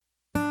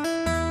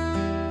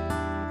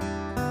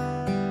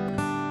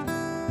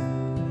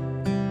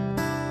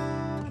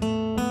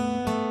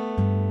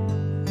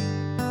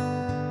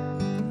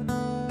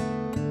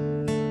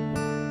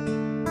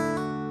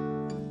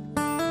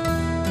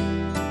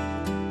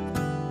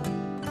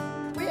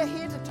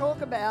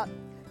about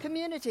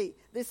community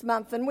this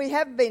month, and we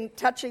have been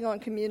touching on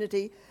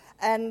community,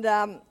 and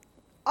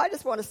I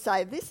just want to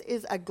say this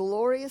is a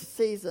glorious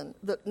season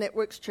that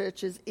Networks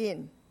Church is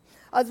in.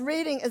 I was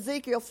reading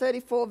Ezekiel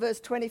 34 verse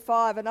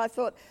 25, and I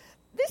thought,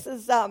 this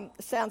is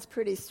sounds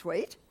pretty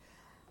sweet.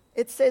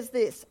 It says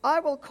this: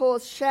 I will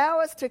cause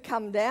showers to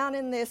come down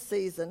in their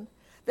season.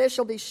 There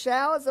shall be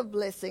showers of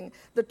blessing.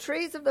 The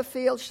trees of the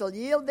field shall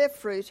yield their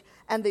fruit,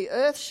 and the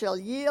earth shall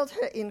yield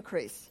her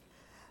increase.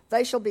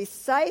 They shall be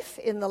safe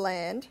in the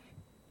land,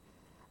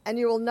 and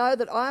you will know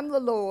that I am the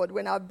Lord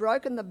when I've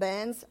broken the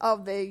bands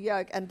of their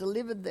yoke and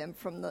delivered them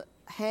from the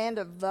hand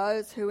of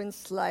those who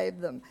enslaved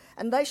them.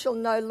 And they shall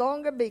no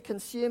longer be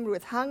consumed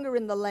with hunger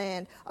in the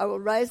land. I will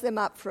raise them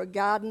up for a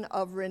garden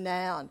of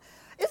renown.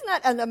 Isn't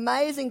that an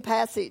amazing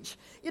passage?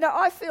 You know,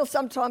 I feel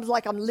sometimes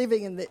like I'm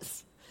living in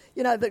this.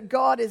 You know, that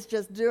God is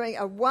just doing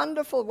a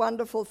wonderful,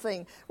 wonderful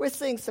thing. We're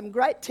seeing some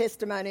great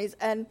testimonies,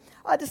 and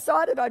I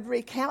decided I'd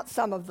recount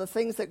some of the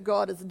things that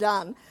God has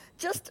done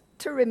just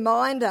to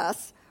remind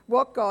us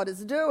what God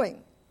is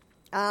doing.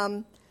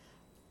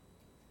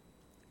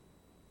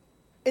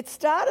 It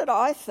started,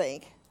 I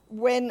think,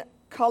 when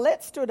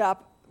Colette stood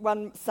up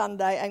one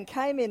Sunday and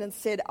came in and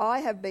said, I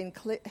have been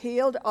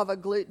healed of a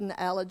gluten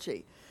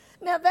allergy.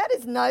 Now, that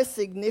is no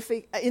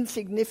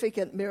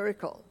insignificant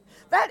miracle.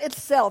 That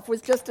itself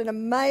was just an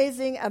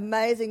amazing,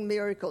 amazing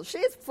miracle. She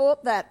has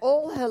fought that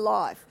all her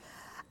life.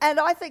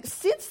 And I think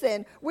since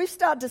then, we've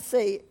started to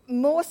see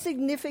more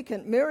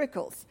significant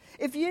miracles.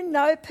 If you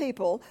know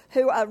people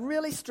who are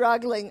really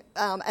struggling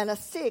and are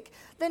sick,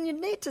 then you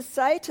need to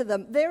say to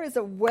them, there is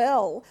a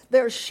well,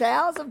 there are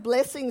showers of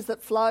blessings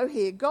that flow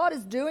here. God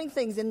is doing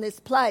things in this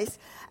place,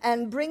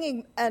 and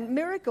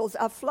miracles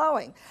are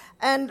flowing.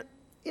 And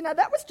you know,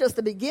 that was just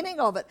the beginning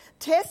of it.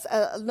 Tess,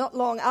 not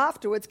long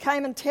afterwards,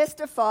 came and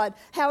testified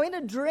how in a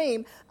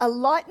dream a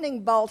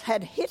lightning bolt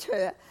had hit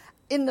her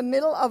in the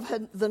middle of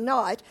the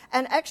night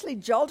and actually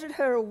jolted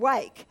her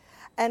awake.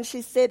 And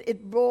she said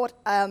it brought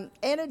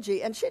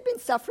energy. And she'd been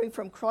suffering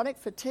from chronic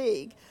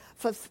fatigue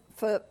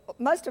for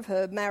most of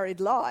her married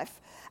life.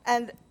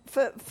 And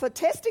for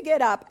Tess to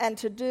get up and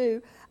to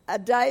do a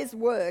day's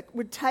work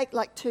would take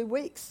like 2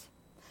 weeks.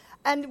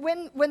 And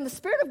when the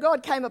Spirit of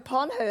God came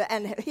upon her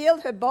and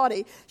healed her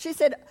body, she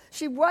said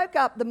she woke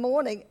up the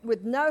morning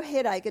with no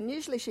headache, and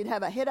usually she'd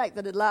have a headache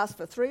that would last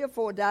for 3 or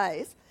 4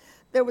 days.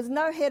 There was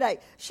no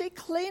headache. She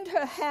cleaned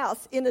her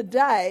house in a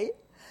day,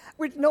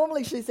 which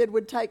normally she said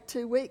would take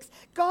 2 weeks.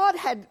 God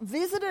had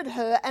visited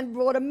her and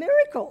brought a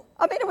miracle.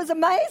 I mean, it was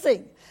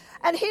amazing.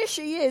 And here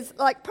she is,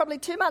 like probably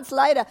 2 months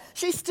later,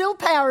 she's still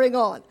powering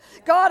on.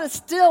 God is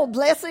still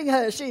blessing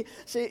her. She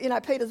you know,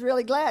 Peter's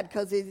really glad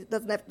because he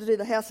doesn't have to do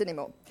the house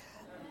anymore.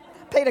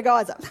 Peter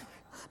Geyser,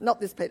 not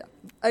this Peter.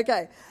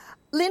 Okay.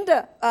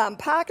 Linda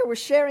Parker was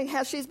sharing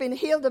how she's been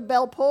healed of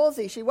Bell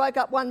palsy. She woke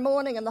up one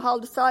morning and the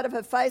whole side of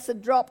her face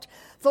had dropped,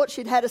 thought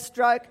she'd had a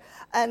stroke,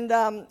 and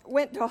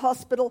went to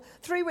hospital.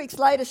 3 weeks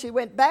later, she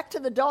went back to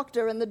the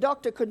doctor, and the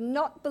doctor could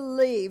not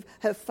believe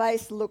her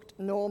face looked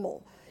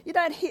normal. You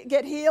don't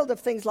get healed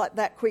of things like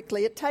that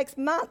quickly. It takes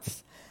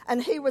months.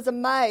 And he was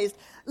amazed.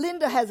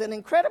 Linda has an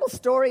incredible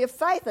story of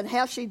faith and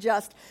how she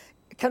just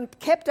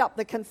kept up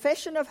the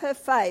confession of her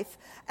faith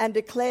and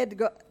declared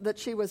that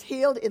she was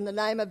healed in the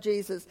name of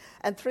Jesus,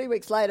 and 3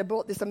 weeks later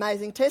brought this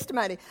amazing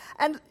testimony.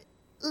 And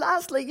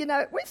lastly, you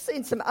know, we've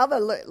seen some other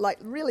like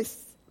really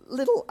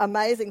little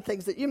amazing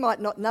things that you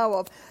might not know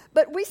of,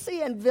 but we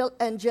see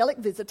angelic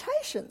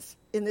visitations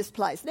in this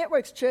place.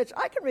 Networks Church,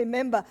 I can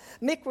remember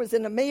Mick was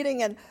in a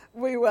meeting and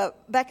we were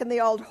back in the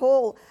old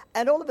hall,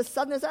 and all of a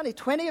sudden there's only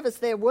 20 of us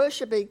there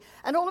worshipping,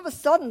 and all of a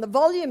sudden the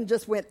volume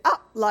just went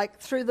up like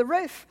through the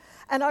roof.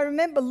 And I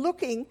remember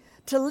looking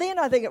to Lynn,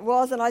 I think it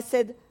was, and I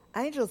said,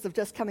 angels have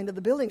just come into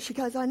the building. She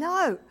goes, I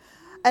know.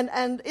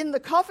 And in the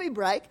coffee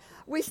break,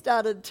 we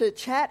started to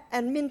chat,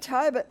 and Min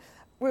Tobit,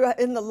 we were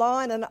in the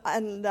line, and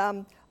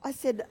I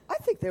said, I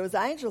think there was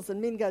angels.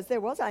 And Min goes, there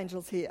was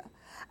angels here.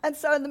 And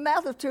so in the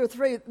mouth of 2 or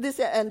 3, this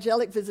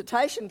angelic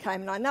visitation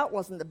came, and I know it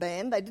wasn't the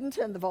band. They didn't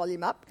turn the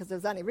volume up because there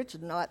was only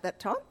Richard and I at that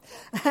time.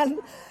 And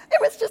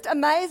it was just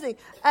amazing.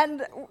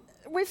 And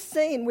we've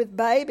seen with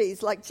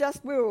babies, like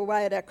we were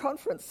away at our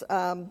conference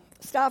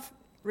staff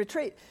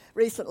retreat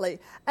recently,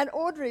 and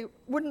Audrey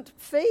wouldn't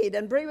feed,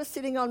 and Bree was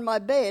sitting on my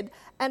bed,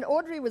 and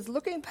Audrey was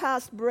looking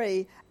past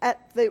Bree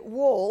at the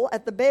wall,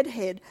 at the bed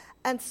head,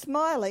 and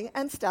smiling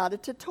and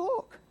started to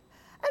talk.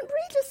 And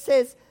Bree just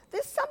says,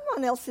 there's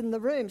someone else in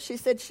the room. She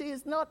said, she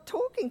is not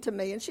talking to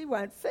me and she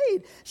won't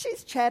feed.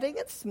 She's chatting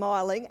and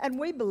smiling, and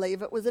we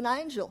believe it was an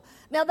angel.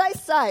 Now, they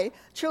say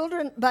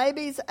children,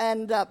 babies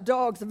and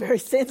dogs are very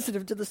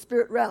sensitive to the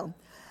spirit realm,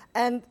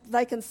 and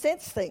they can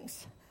sense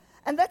things.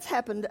 And that's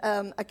happened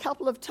a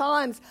couple of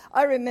times.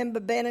 I remember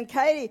Ben and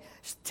Katie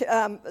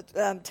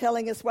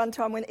telling us one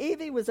time when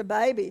Evie was a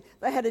baby,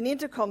 they had an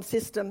intercom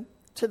system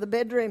to the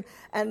bedroom,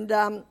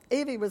 and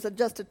Evie was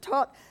just a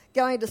tot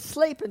going to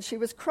sleep, and she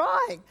was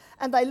crying.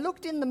 And they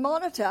looked in the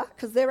monitor,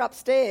 because they're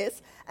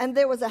upstairs, and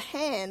there was a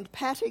hand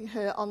patting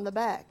her on the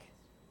back.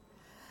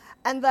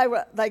 And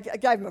they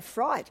gave them a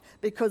fright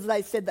because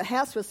they said the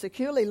house was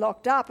securely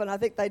locked up, and I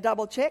think they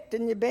double-checked,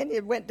 didn't you, Ben?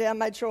 You went down,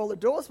 made sure all the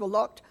doors were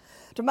locked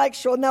to make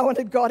sure no one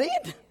had got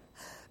in.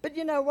 But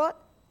you know what?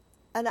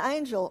 An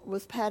angel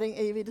was patting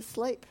Evie to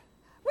sleep.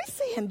 We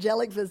see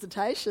angelic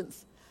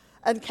visitations.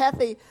 And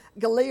Kathy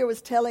Galea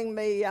was telling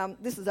me,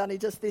 this is only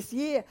just this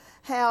year,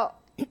 how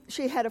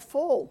she had a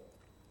fall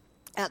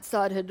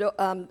outside her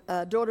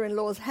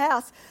daughter-in-law's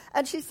house,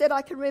 and she said,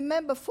 I can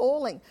remember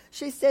falling.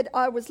 She said,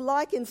 I was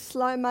like in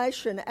slow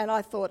motion, and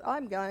I thought,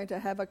 I'm going to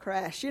have a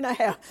crash. You know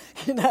how,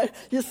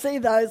 you see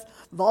those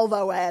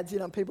Volvo ads,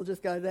 people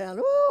just go down,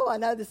 oh, I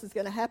know this is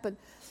going to happen.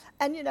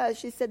 And,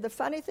 she said, the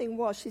funny thing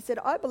was, she said,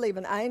 I believe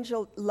an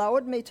angel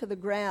lowered me to the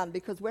ground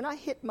because when I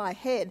hit my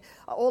head,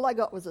 all I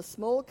got was a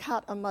small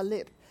cut on my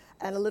lip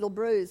and a little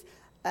bruise.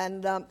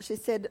 And she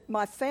said,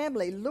 my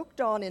family looked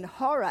on in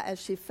horror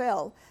as she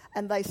fell,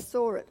 and they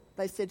saw it.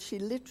 They said she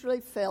literally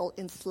fell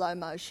in slow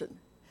motion.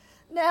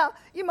 Now,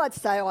 you might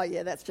say, oh,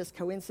 yeah, that's just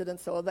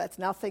coincidence or that's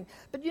nothing.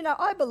 But,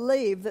 I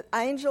believe that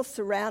angels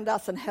surround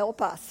us and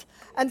help us.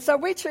 And so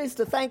we choose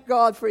to thank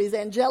God for his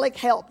angelic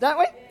help, don't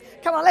we?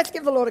 Come on, let's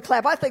give the Lord a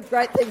clap. I think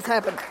great things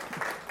happen.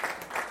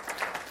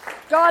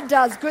 God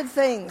does good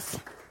things.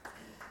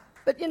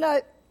 But,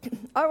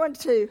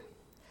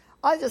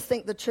 I just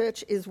think the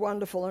church is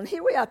wonderful. And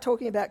here we are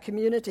talking about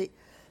community.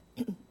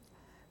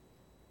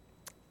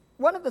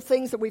 One of the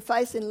things that we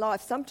face in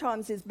life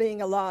sometimes is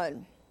being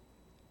alone.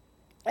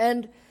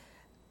 And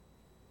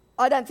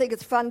I don't think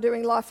it's fun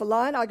doing life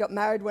alone. I got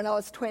married when I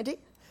was 20.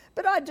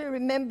 But I do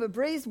remember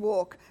Bree's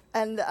walk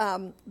and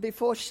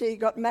before she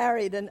got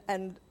married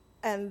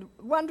and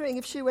wondering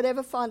if she would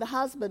ever find a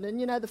husband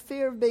and, the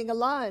fear of being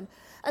alone.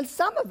 And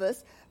some of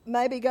us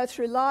maybe go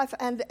through life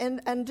and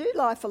do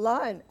life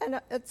alone.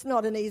 And it's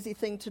not an easy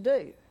thing to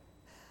do.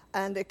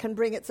 And it can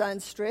bring its own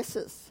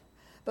stresses.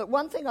 But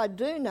one thing I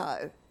do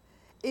know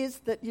is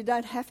that you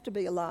don't have to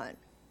be alone.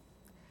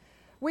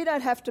 We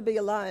don't have to be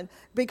alone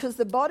because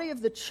the body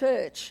of the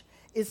church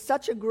is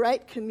such a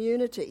great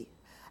community.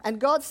 And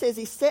God says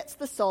he sets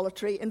the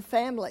solitary in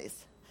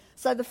families.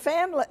 So the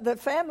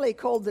family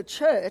called the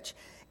church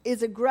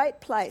is a great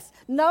place.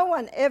 No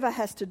one ever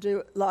has to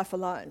do life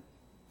alone.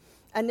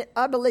 And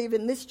I believe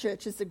in this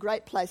church is a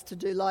great place to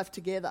do life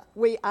together.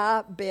 We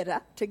are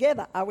better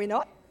together, are we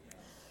not?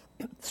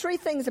 3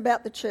 things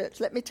about the church.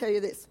 Let me tell you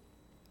this.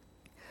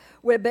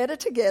 We're better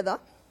together,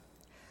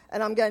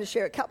 and I'm going to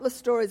share a couple of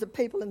stories of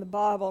people in the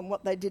Bible and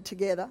what they did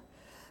together.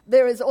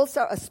 There is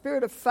also a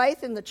spirit of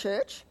faith in the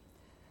church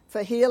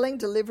for healing,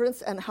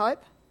 deliverance, and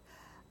hope.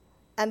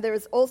 And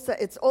it's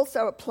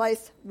also a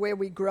place where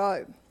we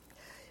grow.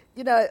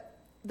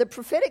 The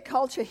prophetic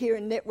culture here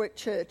in Network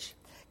Church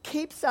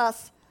keeps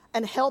us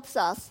and helps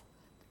us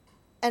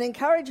and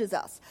encourages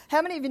us.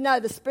 How many of you know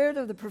the spirit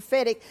of the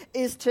prophetic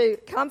is to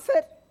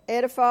comfort,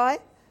 edify,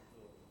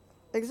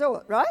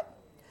 exhort, right?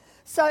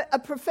 So a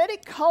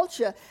prophetic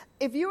culture,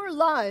 if you're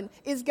alone,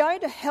 is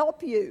going to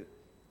help you.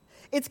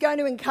 It's going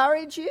to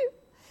encourage you.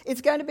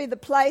 It's going to be the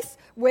place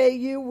where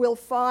you will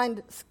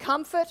find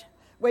comfort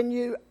when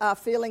you are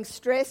feeling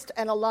stressed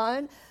and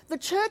alone. The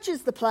church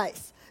is the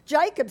place.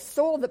 Jacob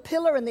saw the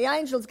pillar and the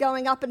angels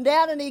going up and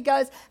down, and he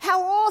goes,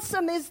 how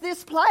awesome is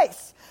this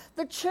place?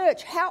 The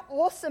church, how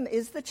awesome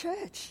is the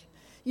church?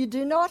 You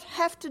do not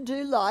have to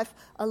do life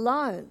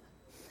alone.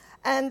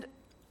 And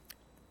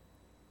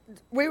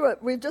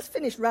we've just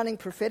finished running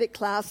prophetic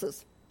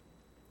classes.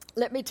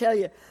 Let me tell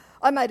you,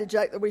 I made a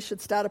joke that we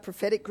should start a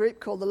prophetic group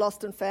called the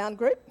Lost and Found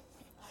group.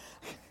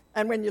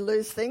 And when you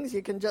lose things,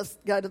 you can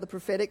just go to the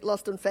prophetic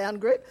Lost and Found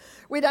group.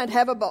 We don't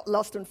have a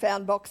Lost and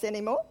Found box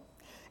anymore.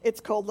 It's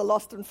called the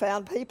Lost and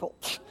Found People.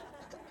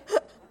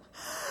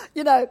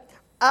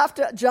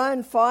 After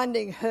Joan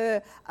finding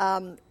her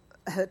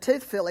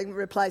tooth filling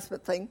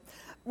replacement thing,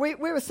 we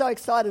were so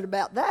excited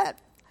about that,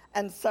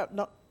 and so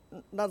not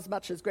as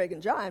much as Greg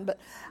and Joan, but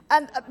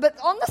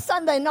on the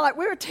Sunday night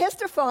we were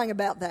testifying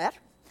about that,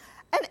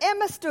 and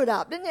Emma stood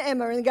up, didn't you,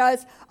 Emma, and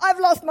goes, I've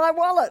lost my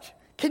wallet.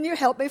 Can you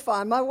help me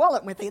find my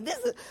wallet? We're thinking,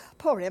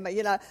 poor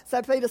Emma,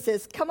 So Peter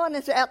says, come on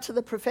out to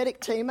the prophetic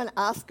team and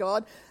ask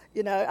God,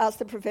 ask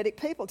the prophetic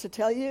people to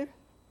tell you,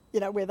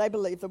 where they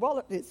believe the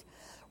wallet is.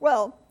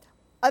 Well,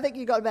 I think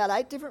you got about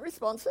 8 different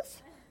responses.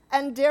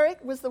 And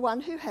Derek was the one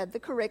who had the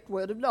correct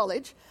word of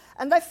knowledge,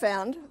 and they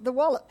found the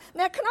wallet.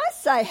 Now, can I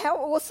say, how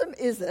awesome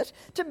is it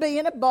to be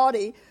in a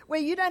body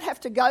where you don't have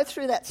to go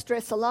through that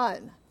stress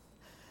alone?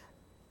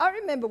 I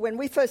remember when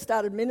we first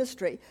started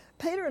ministry,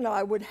 Peter and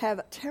I would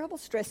have terrible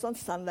stress on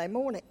Sunday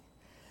morning.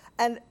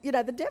 And, the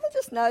devil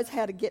just knows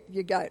how to get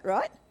your goat,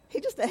 right?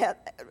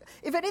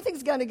 If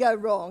anything's going to go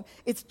wrong,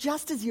 it's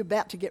just as you're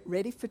about to get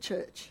ready for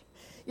church.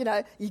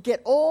 You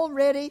get all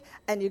ready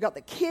and you've got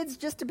the kids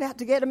just about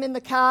to get them in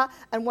the car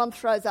and one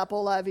throws up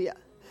all over you.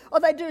 Or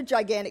they do a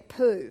gigantic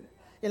poo,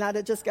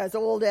 that just goes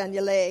all down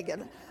your leg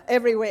and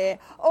everywhere.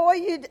 Or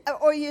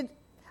you're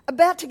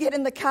about to get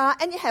in the car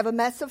and you have a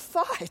massive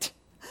fight.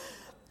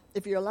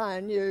 If you're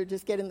alone, you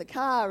just get in the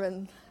car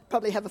and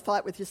probably have a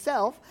fight with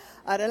yourself.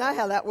 I don't know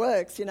how that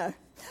works,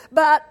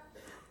 But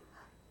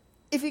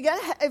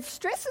if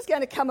stress is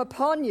going to come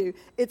upon you,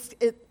 it's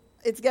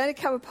going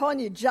to come upon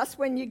you just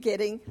when you're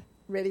getting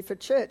ready for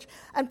church.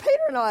 And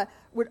Peter and I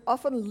would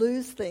often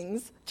lose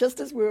things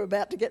just as we were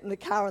about to get in the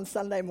car on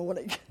Sunday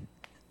morning.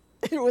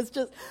 It was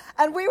just,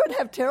 and we would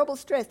have terrible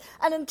stress.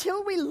 And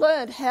until we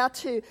learned how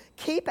to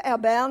keep our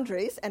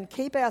boundaries and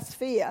keep our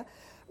sphere,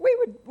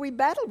 we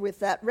battled with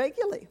that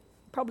regularly,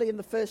 probably in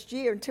the first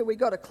year, until we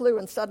got a clue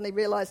and suddenly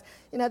realised,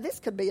 this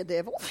could be a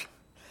devil.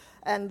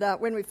 And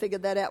when we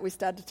figured that out, we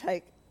started to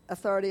take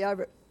authority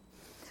over it.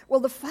 Well,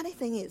 the funny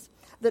thing is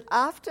that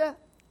after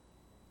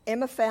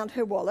Emma found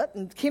her wallet,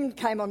 and Kim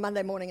came on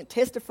Monday morning and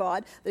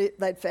testified that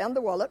they'd found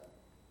the wallet,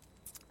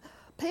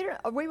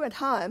 we went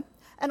home,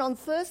 and on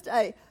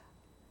Thursday,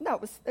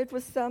 it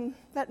was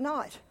that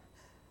night,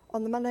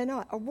 on the Monday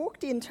night, I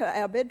walked into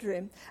our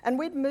bedroom, and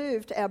we'd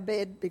moved our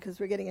bed because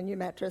we're getting a new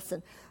mattress,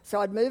 and so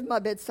I'd moved my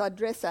bedside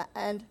dresser,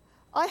 and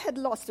I had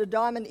lost a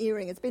diamond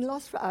earring. It's been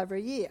lost for over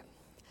a year.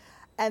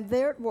 And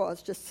there it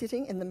was, just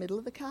sitting in the middle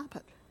of the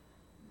carpet.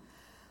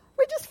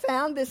 We just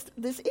found this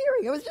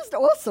earring. It was just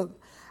awesome.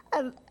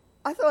 And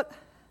I thought,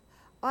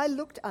 I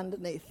looked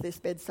underneath this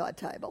bedside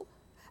table,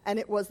 and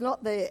it was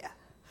not there.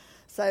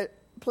 So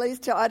please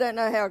tell, I don't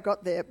know how it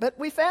got there, but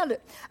we found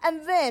it.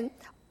 And then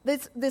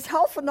this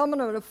whole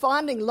phenomenon of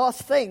finding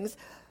lost things,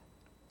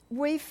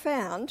 we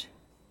found,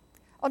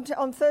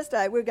 on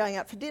Thursday we were going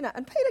out for dinner,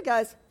 and Peter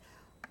goes,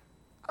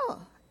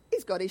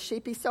 he's got his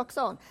sheepy socks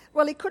on.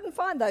 Well, he couldn't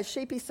find those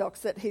sheepy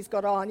socks that he's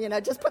got on.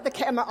 Just put the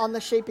camera on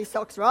the sheepy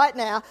socks right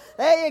now.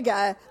 There you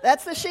go.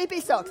 That's the sheepy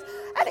socks.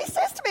 And he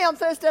says to me on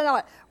Thursday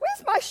night,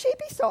 where's my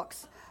sheepy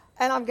socks?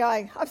 And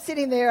I'm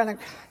sitting there and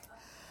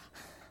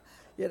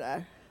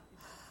I'm,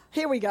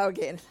 here we go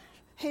again.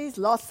 He's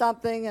lost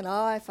something and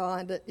I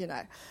find it,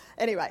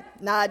 Anyway,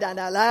 no,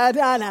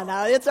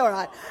 it's all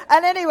right.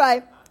 And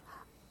anyway,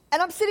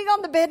 and I'm sitting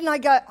on the bed and I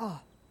go,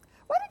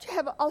 why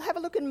don't I'll have a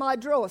look in my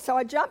drawer. So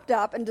I jumped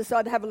up and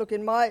decided to have a look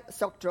in my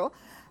sock drawer,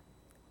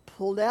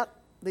 pulled out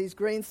these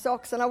green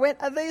socks, and I went,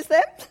 are these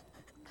them?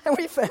 And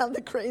we found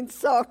the green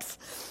socks.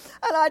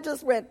 And I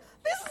just went,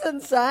 this is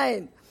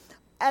insane.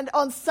 And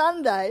on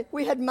Sunday,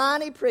 we had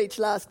Marnie preach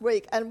last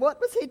week, and what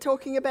was he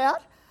talking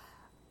about?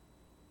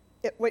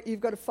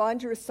 You've got to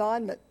find your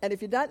assignment, and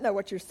if you don't know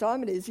what your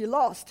assignment is, you're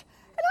lost.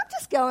 And I'm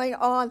just going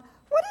on,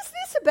 what is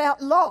this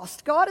about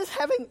lost? God is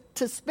having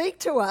to speak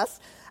to us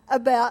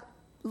about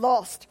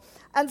lost.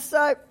 And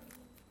so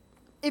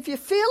if you're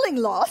feeling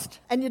lost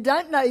and you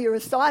don't know your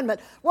assignment,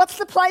 what's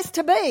the place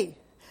to be?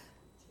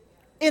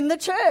 In the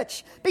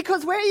church.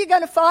 Because where are you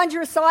going to find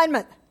your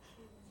assignment?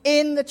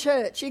 In the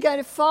church. You're going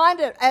to find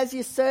it as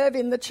you serve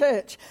in the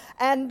church.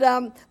 And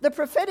the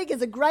prophetic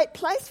is a great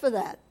place for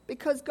that,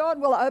 because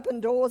God will open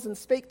doors and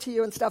speak to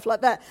you and stuff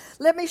like that.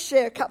 Let me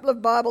share a couple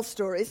of Bible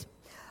stories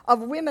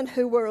of women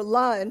who were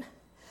alone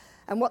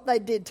and what they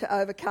did to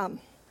overcome.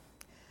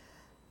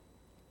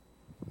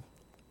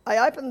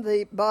 I opened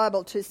the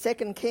Bible to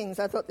 2 Kings.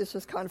 I thought this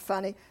was kind of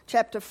funny.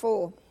 Chapter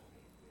 4.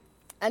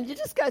 And you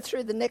just go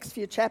through the next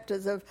few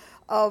chapters of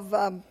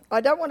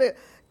I don't want to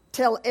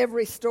tell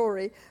every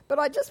story, but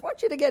I just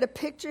want you to get a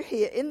picture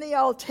here. In the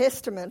Old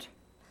Testament,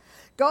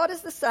 God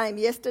is the same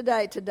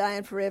yesterday, today,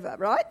 and forever,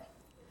 right?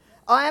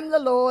 I am the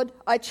Lord,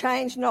 I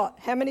change not.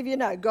 How many of you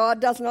know God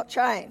does not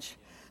change,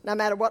 no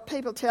matter what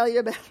people tell you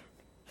about?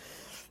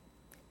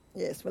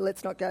 Yes, well,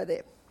 let's not go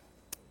there.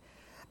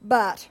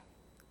 But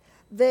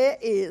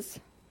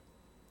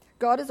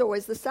God is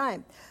always the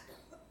same.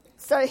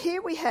 So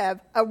here we have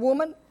a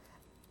woman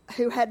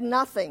who had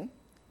nothing,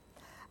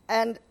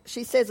 and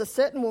she says, a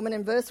certain woman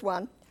in verse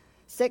 1,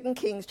 2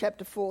 Kings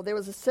chapter 4, there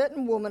was a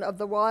certain woman of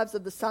the wives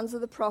of the sons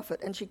of the prophet,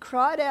 and she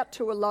cried out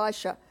to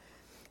Elisha,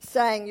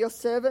 saying, your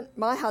servant,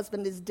 my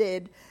husband, is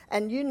dead,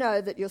 and you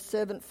know that your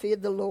servant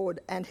feared the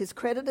Lord, and his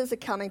creditors are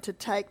coming to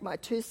take my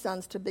 2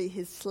 sons to be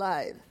his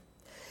slave.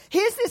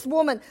 Here's this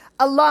woman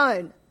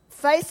alone,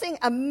 facing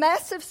a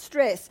massive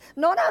stress.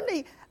 Not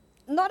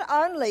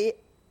only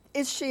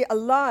is she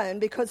alone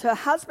because her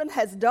husband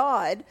has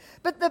died,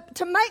 but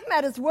to make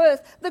matters worse,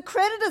 the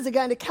creditors are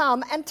going to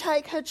come and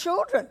take her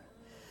children.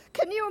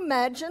 Can you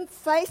imagine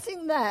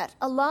facing that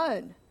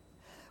alone?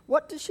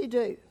 What does she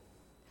do?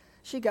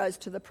 She goes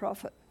to the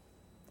prophet.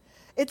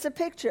 It's a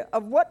picture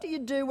of what do you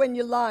do when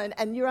you're alone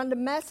and you're under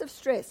massive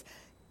stress.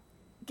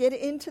 Get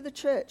into the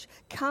church.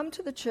 Come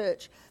to the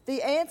church.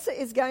 The answer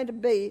is going to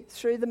be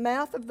through the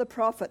mouth of the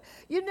prophet.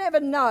 You never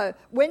know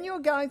when you're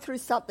going through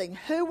something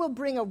who will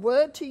bring a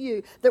word to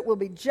you that will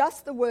be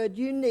just the word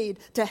you need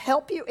to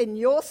help you in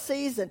your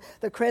season.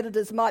 The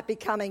creditors might be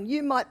coming.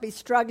 You might be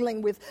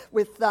struggling with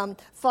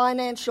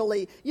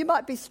financially. You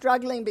might be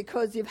struggling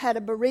because you've had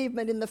a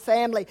bereavement in the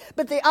family.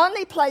 But the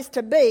only place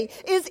to be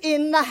is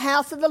in the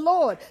house of the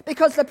Lord,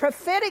 because the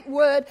prophetic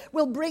word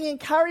will bring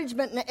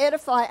encouragement and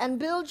edify and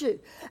build you.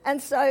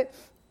 And so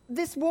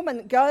this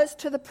woman goes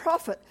to the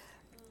prophet.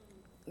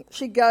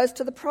 She goes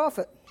to the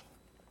prophet.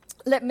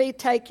 Let me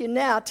take you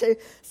now to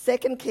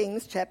 2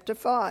 Kings chapter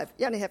 5.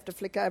 You only have to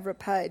flick over a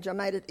page. I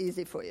made it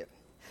easy for you.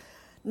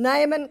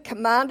 Naaman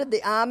commanded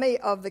the army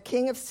of the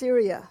king of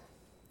Syria.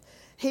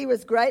 He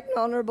was great and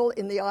honourable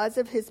in the eyes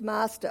of his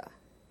master.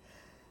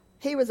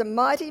 He was a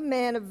mighty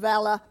man of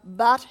valour,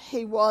 but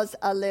he was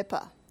a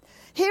leper.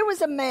 Here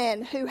was a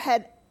man who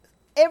had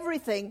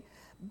everything,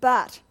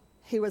 but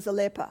he was a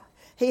leper.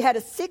 He had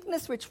a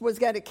sickness which was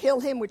going to kill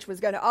him, which was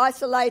going to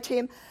isolate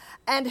him,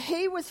 and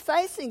he was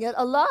facing it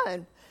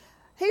alone.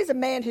 He's a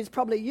man who's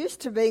probably used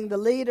to being the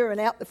leader and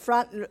out the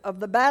front of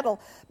the battle,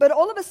 but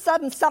all of a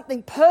sudden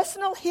something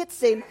personal hits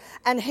him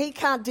and he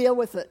can't deal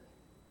with it.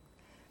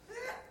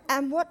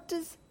 And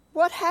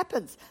what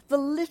happens? The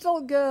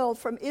little girl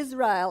from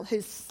Israel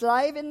who's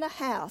slave in the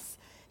house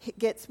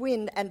gets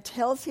wind and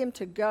tells him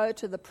to go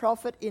to the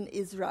prophet in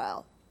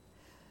Israel.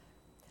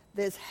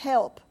 There's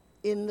help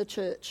in the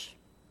church.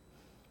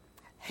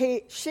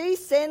 She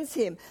sends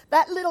him.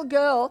 That little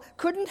girl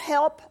couldn't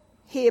help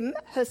him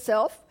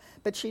herself,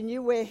 but she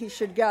knew where he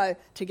should go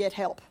to get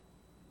help.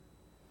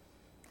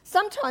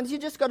 Sometimes you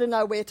just got to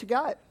know where to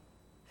go.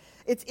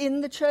 It's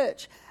in the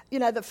church. You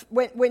know,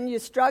 when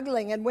you're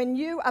struggling and when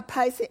you are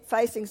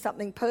facing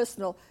something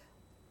personal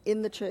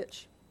in the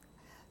church.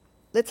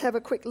 Let's have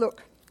a quick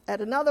look at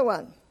another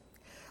one.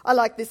 I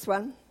like this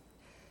one.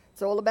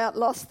 It's all about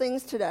lost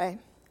things today.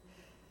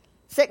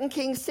 2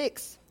 Kings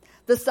 6.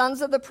 The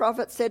sons of the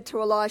prophet said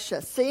to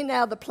Elisha, "See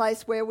now the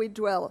place where we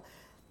dwell.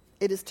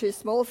 It is too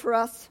small for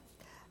us."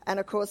 And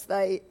of course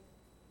they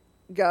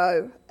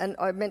go, and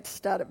I meant to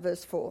start at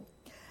verse 4.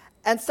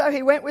 And so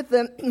he went with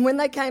them, and when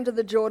they came to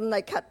the Jordan,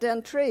 they cut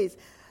down trees.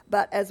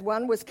 But as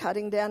one was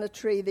cutting down a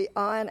tree, the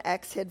iron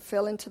axe head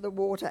fell into the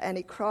water, and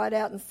he cried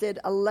out and said,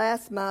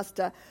 "Alas,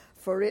 master,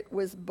 for it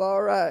was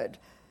borrowed."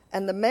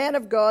 And the man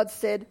of God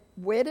said,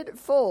 "Where did it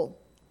fall?"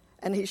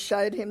 And he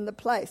showed him the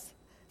place.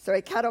 So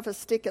he cut off a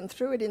stick and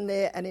threw it in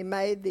there, and he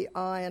made the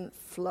iron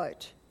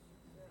float.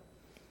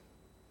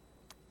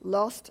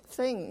 Lost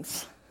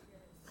things.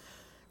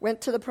 Went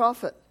to the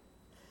prophet.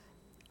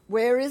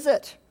 "Where is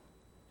it?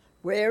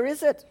 Where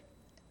is it?"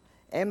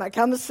 Emma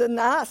comes and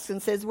asks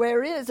and says,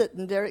 "Where is it?"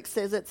 And Derek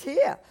says, "It's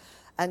here."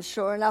 And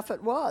sure enough,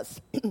 it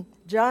was.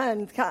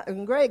 Joan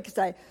and Greg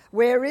say,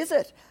 "Where is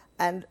it?"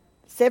 And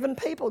 7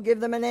 people give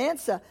them an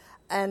answer.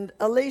 And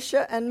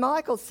Alicia and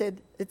Michael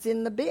said, "It's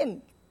in the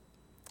bin,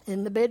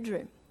 in the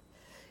bedroom."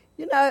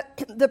 You know,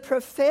 the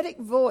prophetic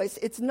voice,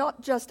 it's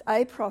not just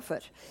a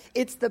prophet.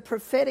 It's the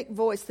prophetic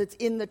voice that's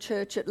in the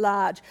church at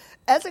large.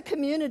 As a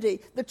community,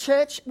 the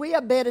church, we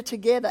are better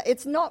together.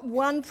 It's not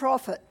one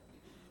prophet.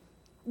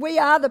 We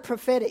are the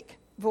prophetic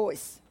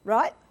voice,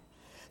 right?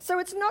 So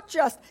it's not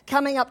just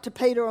coming up to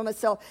Peter or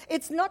myself.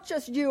 It's not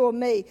just you or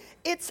me.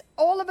 It's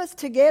all of us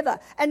together.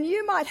 And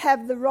you might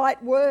have the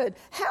right word.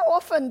 How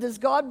often does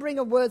God bring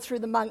a word through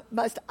the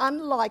most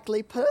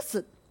unlikely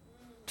person?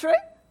 True?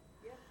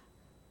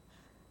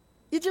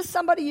 You're just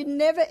somebody you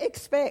never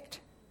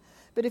expect.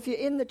 But if you're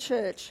in the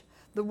church,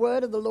 the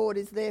word of the Lord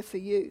is there for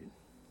you.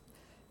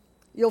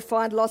 You'll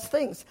find lost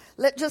things.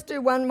 Let's just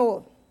do one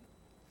more.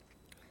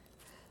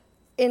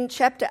 In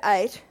chapter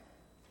 8,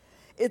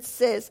 it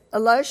says,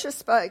 Elisha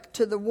spoke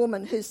to the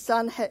woman whose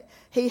son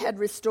he had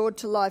restored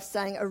to life,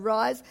 saying,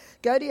 "Arise,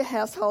 go to your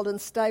household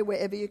and stay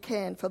wherever you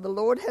can, for the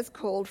Lord has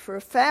called for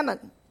a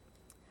famine."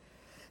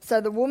 So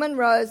the woman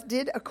rose,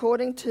 did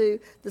according to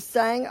the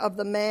saying of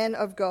the man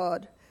of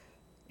God.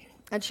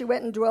 And she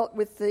went and dwelt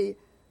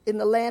in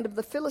the land of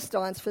the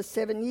Philistines for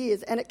 7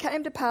 years. And it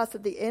came to pass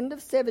at the end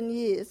of 7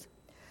 years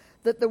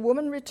that the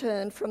woman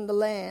returned from the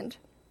land,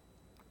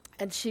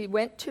 and she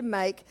went to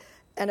make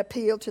an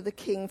appeal to the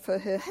king for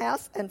her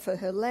house and for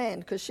her land,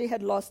 because she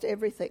had lost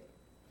everything.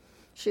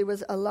 She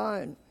was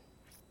alone.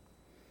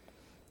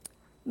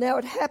 Now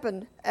it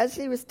happened, as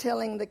he was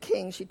telling the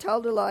king, she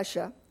told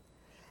Elisha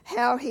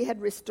how he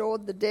had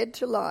restored the dead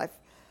to life,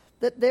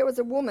 that there was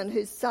a woman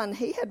whose son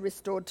he had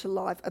restored to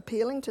life,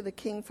 appealing to the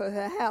king for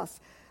her house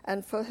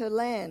and for her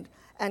land.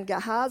 And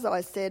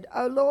Gehazi said,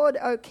 "O Lord,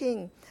 O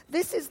king,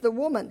 this is the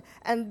woman,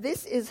 and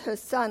this is her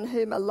son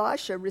whom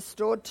Elisha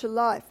restored to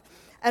life."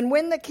 And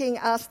when the king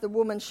asked the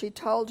woman, she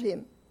told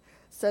him.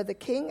 So the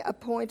king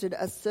appointed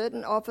a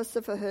certain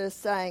officer for her,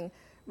 saying,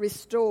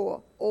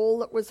 "Restore all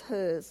that was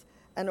hers,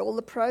 and all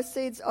the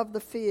proceeds of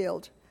the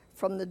field,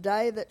 from the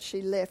day that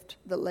she left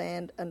the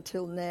land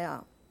until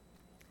now."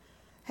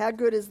 How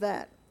good is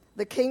that?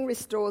 The king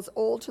restores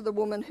all to the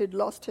woman who'd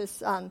lost her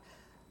son,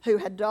 who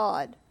had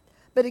died.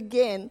 But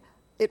again,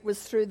 it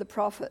was through the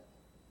prophet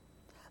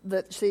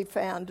that she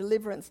found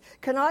deliverance.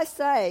 Can I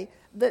say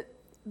that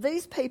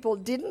these people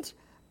didn't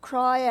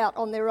cry out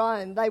on their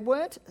own? They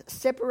weren't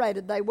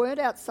separated. They weren't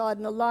outside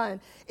and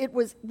alone. It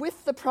was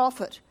with the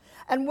prophet.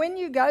 And when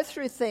you go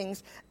through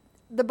things,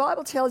 the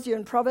Bible tells you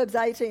in Proverbs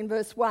 18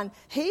 verse 1,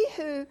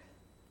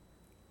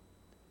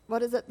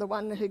 the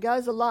one who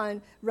goes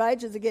alone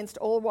rages against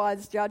all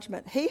wise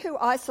judgment. He who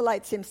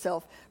isolates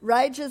himself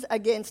rages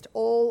against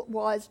all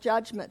wise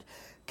judgment.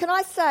 Can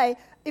I say,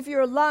 if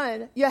you're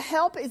alone, your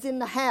help is in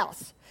the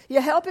house.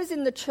 Your help is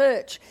in the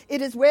church.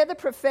 It is where the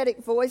prophetic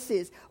voice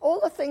is. All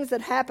the things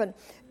that happen.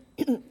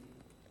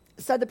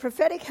 So the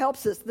prophetic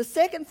helps us. The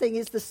second thing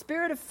is the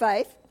spirit of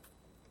faith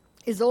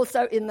is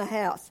also in the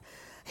house.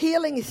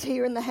 Healing is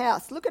here in the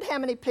house. Look at how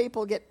many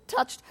people get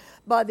touched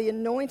by the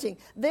anointing.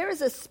 There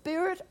is a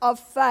spirit of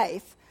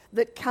faith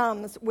that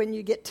comes when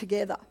you get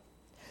together.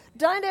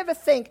 Don't ever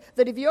think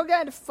that if you're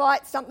going to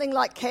fight something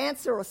like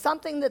cancer or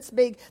something that's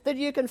big, that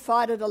you can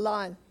fight it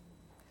alone.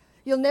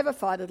 You'll never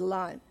fight it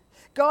alone.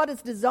 God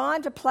is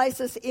designed to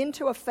place us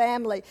into a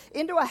family,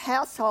 into a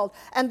household,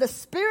 and the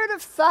spirit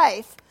of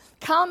faith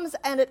comes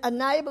and it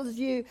enables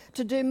you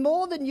to do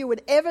more than you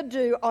would ever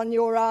do on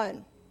your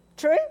own.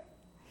 True?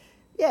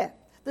 Yeah.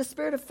 The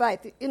spirit of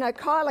faith. You know,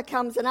 Kyla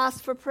comes and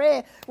asks for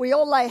prayer. We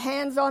all lay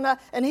hands on her,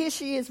 and here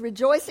she is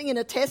rejoicing in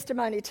a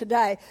testimony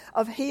today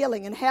of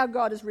healing and how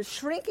God is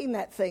shrinking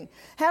that thing.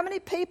 How many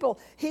people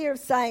here are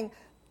saying,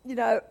 you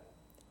know,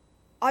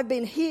 I've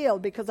been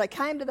healed because they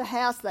came to the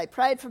house, they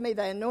prayed for me,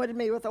 they anointed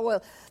me with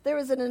oil. There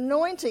is an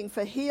anointing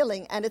for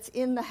healing, and it's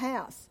in the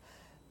house.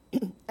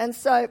 And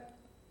so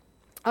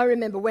I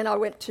remember when I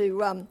went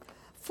to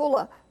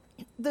Fuller,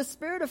 the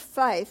spirit of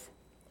faith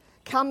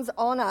comes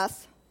on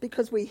us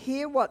because we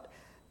hear what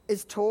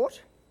is taught.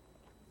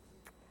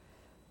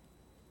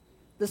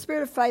 The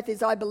spirit of faith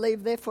is, I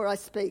believe, therefore I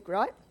speak,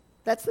 right?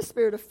 That's the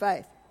spirit of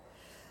faith.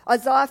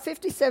 Isaiah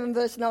 57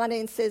 verse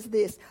 19 says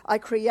this, I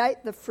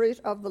create the fruit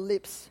of the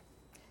lips.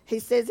 He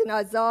says in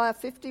Isaiah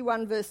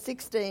 51 verse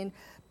 16,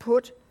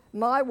 put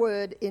my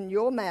word in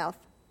your mouth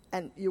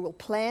and you will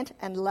plant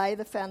and lay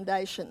the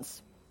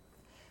foundations.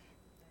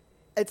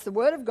 It's the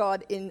word of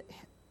God in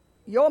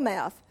your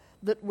mouth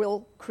that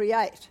will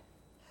create.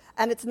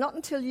 And it's not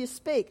until you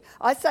speak.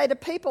 I say to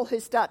people who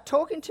start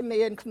talking to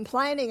me and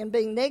complaining and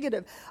being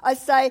negative, I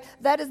say,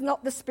 that is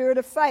not the spirit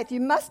of faith.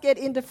 You must get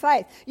into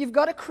faith. You've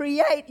got to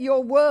create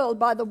your world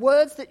by the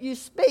words that you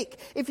speak.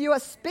 If you are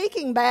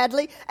speaking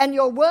badly and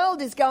your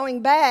world is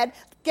going bad,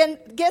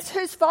 guess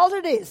whose fault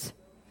it is?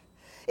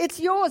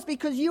 It's yours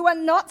because you are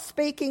not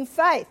speaking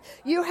faith.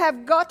 You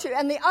have got to,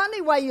 and the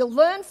only way you'll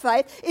learn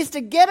faith is to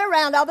get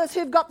around others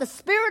who've got the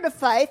spirit of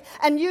faith,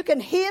 and you can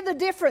hear the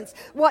difference.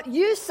 What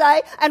you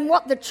say and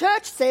what the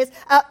church says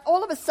are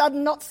all of a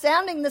sudden not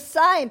sounding the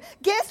same.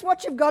 Guess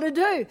what you've got to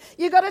do?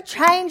 You've got to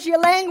change your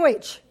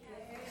language.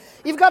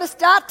 You've got to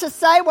start to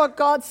say what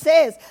God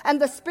says.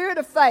 And the spirit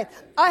of faith.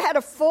 I had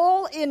a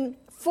fall in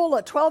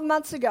Fuller 12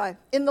 months ago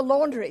in the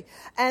laundry,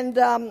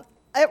 and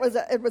it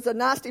was a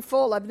nasty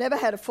fall. I've never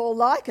had a fall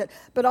like it.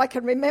 But I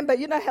can remember,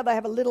 you know how they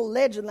have a little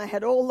ledge and they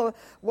had all the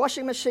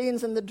washing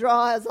machines and the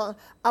dryers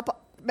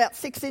up about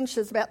 6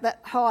 inches, about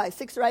that high,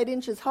 6 or 8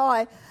 inches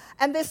high.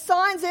 And there's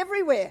signs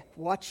everywhere.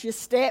 Watch your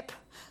step.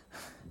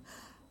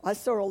 I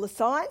saw all the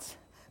signs.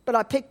 But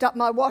I picked up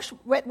my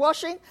wet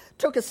washing,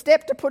 took a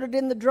step to put it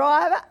in the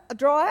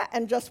dryer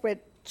and just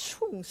went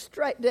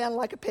straight down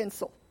like a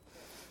pencil.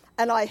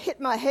 And I hit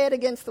my head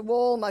against the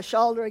wall, my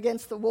shoulder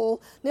against the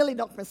wall, nearly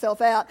knocked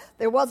myself out.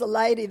 There was a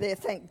lady there,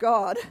 thank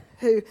God,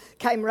 who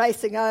came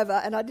racing over,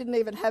 and I didn't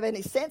even have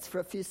any sense for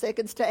a few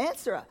seconds to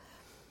answer her.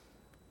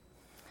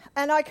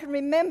 And I can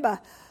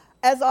remember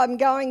as I'm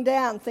going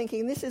down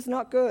thinking, this is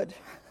not good.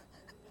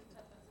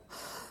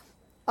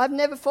 I've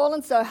never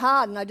fallen so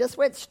hard, and I just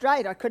went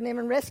straight. I couldn't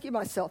even rescue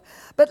myself.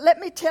 But let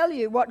me tell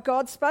you what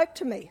God spoke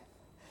to me.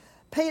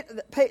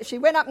 She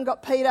went up and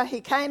got Peter.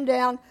 He came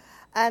down.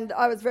 And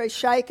I was very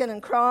shaken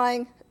and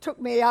crying,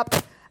 took me up,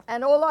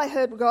 and all I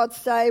heard God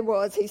say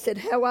was, he said,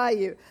 how are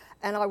you?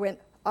 And I went,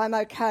 I'm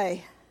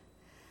okay.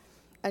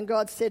 And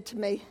God said to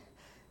me,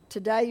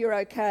 today you're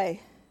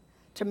okay,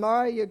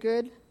 tomorrow you're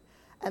good,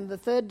 and the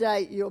third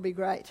day you'll be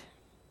great.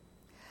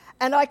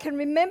 And I can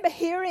remember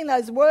hearing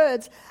those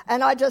words,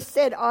 and I just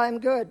said, I'm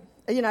good.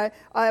 You know,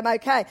 I'm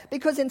okay.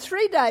 Because in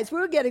 3 days we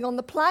were getting on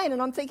the plane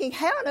and I'm thinking,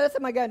 how on earth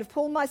am I going to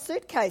pull my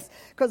suitcase?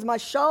 Because my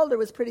shoulder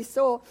was pretty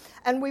sore.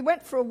 And we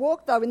went for a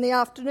walk, though, in the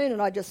afternoon,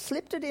 and I just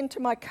slipped it into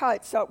my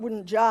coat so it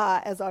wouldn't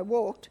jar as I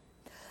walked.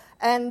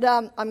 And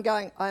I'm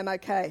going, I'm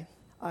okay.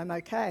 I'm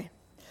okay.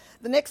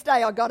 The next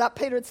day I got up,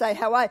 Peter would say,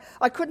 how are you?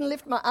 I couldn't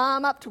lift my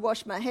arm up to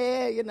wash my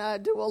hair, you know,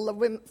 do all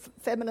the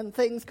feminine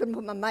things, couldn't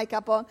put my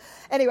makeup on.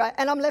 Anyway,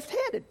 and I'm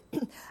left-handed.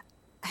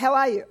 How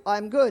are you?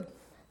 I'm good.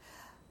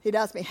 He'd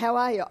ask me, how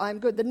are you? I'm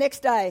good. The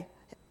next day,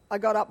 I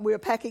got up, we were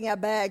packing our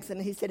bags, and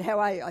he said, how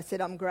are you? I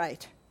said, I'm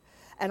great.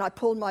 And I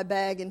pulled my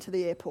bag into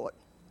the airport.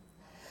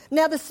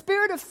 Now, the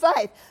spirit of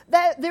faith,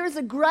 there is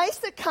a grace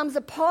that comes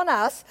upon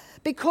us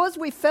because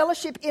we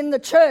fellowship in the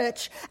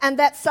church, and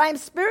that same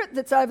spirit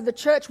that's over the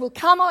church will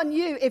come on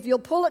you if you'll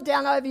pull it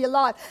down over your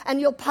life, and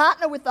you'll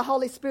partner with the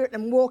Holy Spirit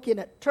and walk in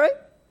it. True?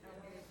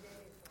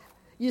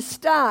 You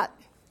start.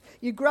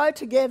 You grow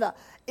together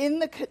in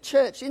the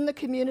church, in the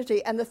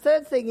community. And the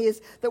third thing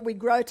is that we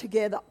grow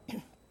together.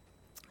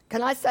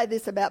 Can I say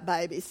this about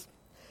babies?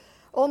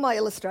 All my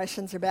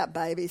illustrations are about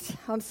babies.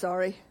 I'm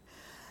sorry.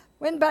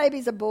 When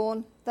babies are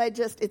born,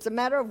 it's a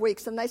matter of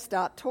weeks and they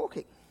start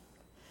talking.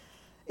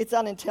 It's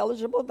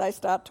unintelligible, they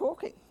start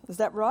talking. Is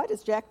that right?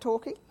 Is Jack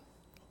talking?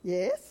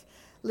 Yes.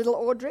 Little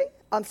Audrey,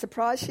 I'm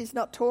surprised she's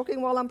not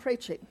talking while I'm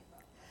preaching.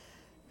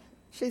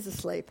 She's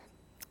asleep.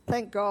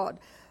 Thank God.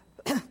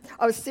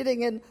 I was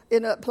sitting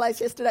in a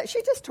place yesterday.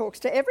 She just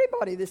talks to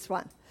everybody, this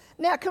one.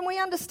 Now, can we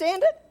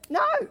understand it?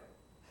 No.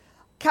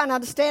 Can't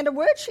understand a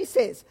word she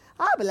says.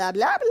 Ah, blah,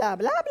 blah, blah, blah,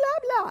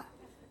 blah, blah.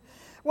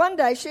 One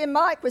day she and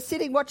Mike were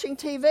sitting watching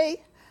TV.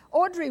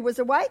 Audrey was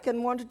awake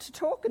and wanted to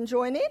talk and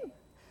join in.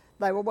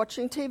 They were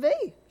watching TV.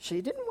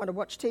 She didn't want to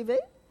watch TV.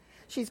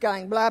 She's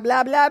going blah,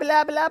 blah, blah,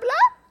 blah, blah,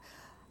 blah.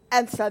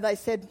 And so they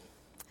said,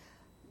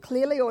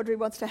 clearly Audrey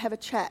wants to have a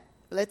chat.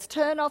 Let's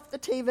turn off the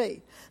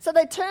TV. So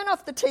they turn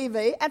off the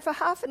TV, and for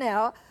half an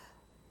hour,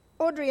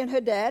 Audrey and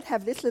her dad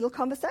have this little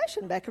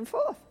conversation back and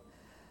forth.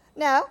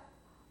 Now,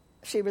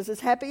 she was as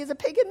happy as a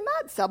pig in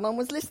mud. Someone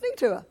was listening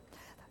to her.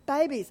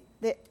 Babies,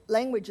 their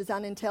language is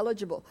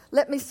unintelligible.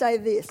 Let me say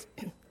this.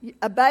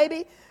 A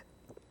baby,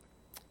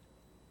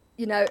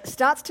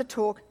 starts to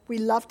talk. We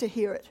love to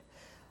hear it.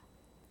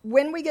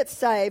 When we get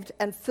saved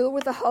and filled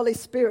with the Holy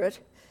Spirit,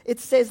 it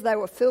says they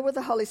were filled with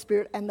the Holy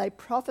Spirit and they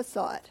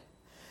prophesied.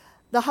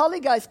 The Holy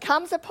Ghost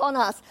comes upon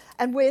us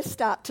and we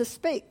start to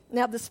speak.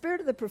 Now, the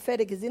spirit of the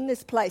prophetic is in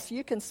this place.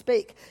 You can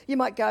speak. You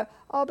might go,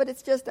 oh, but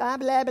it's just blah,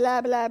 blah,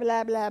 blah, blah,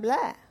 blah, blah,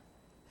 blah.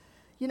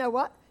 You know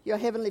what? Your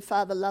Heavenly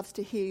Father loves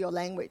to hear your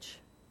language.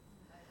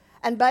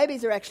 And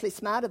babies are actually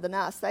smarter than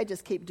us. They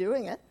just keep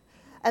doing it.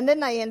 And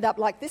then they end up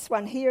like this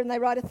one here and they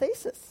write a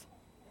thesis.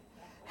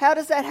 How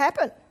does that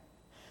happen?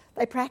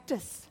 They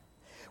practice.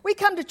 We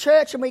come to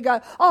church and we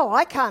go, oh,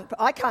 I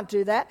can't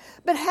do that.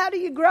 But how do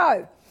you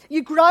grow?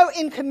 You grow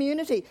in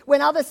community.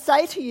 When others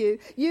say to you,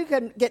 you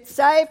can get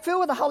saved,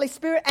 filled with the Holy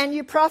Spirit, and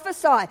you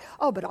prophesy.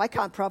 Oh, but I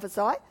can't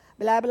prophesy.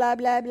 Blah, blah,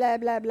 blah, blah,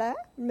 blah, blah.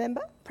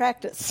 Remember?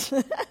 Practice.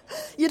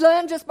 You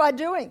learn just by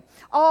doing.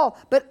 Oh,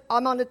 but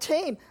I'm on a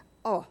team.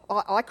 Oh,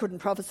 I couldn't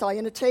prophesy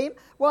in a team.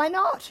 Why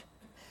not?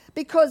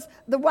 Because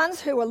the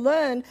ones who are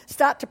learned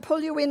start to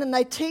pull you in and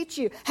they teach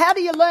you. How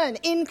do you learn?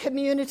 In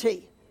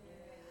community.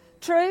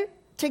 True?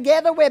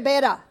 Together we're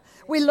better.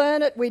 We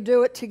learn it, we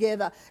do it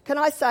together. Can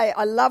I say,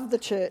 I love the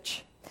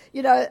church.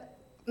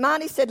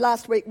 Marnie said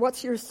last week,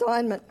 what's your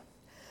assignment?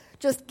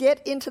 Just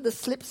get into the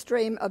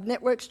slipstream of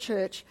Networks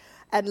Church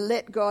and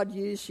let God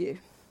use you.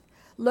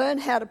 Learn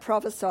how to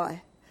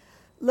prophesy.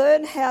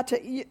 Learn how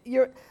to...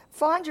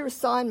 find your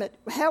assignment.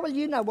 How will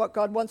you know what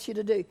God wants you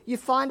to do? You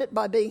find it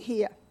by being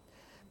here.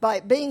 By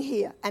being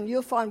here, and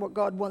you'll find what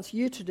God wants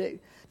you to do.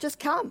 Just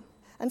come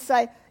and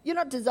say, you're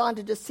not designed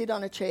to just sit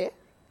on a chair.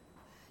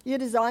 You're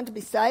designed to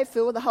be saved,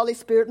 filled with the Holy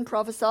Spirit and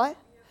prophesy.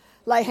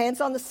 Lay hands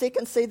on the sick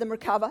and see them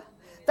recover.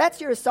 That's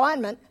your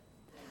assignment.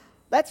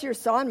 That's your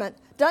assignment.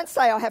 Don't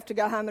say, I have to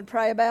go home and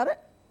pray about it.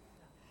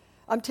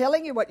 I'm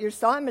telling you what your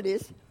assignment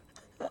is.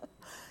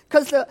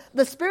 Because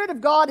the Spirit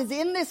of God is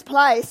in this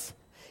place.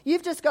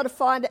 You've just got to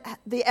find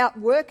the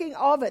outworking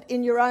of it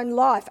in your own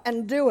life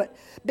and do it.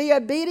 Be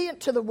obedient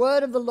to the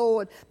word of the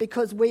Lord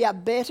because we are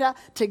better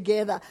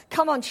together.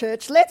 Come on,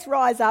 church, let's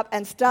rise up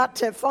and start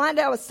to find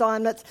our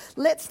assignments.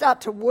 Let's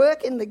start to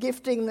work in the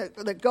gifting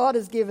that God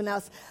has given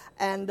us,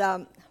 and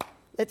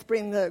let's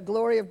bring the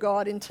glory of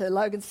God into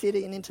Logan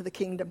City and into the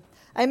kingdom.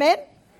 Amen?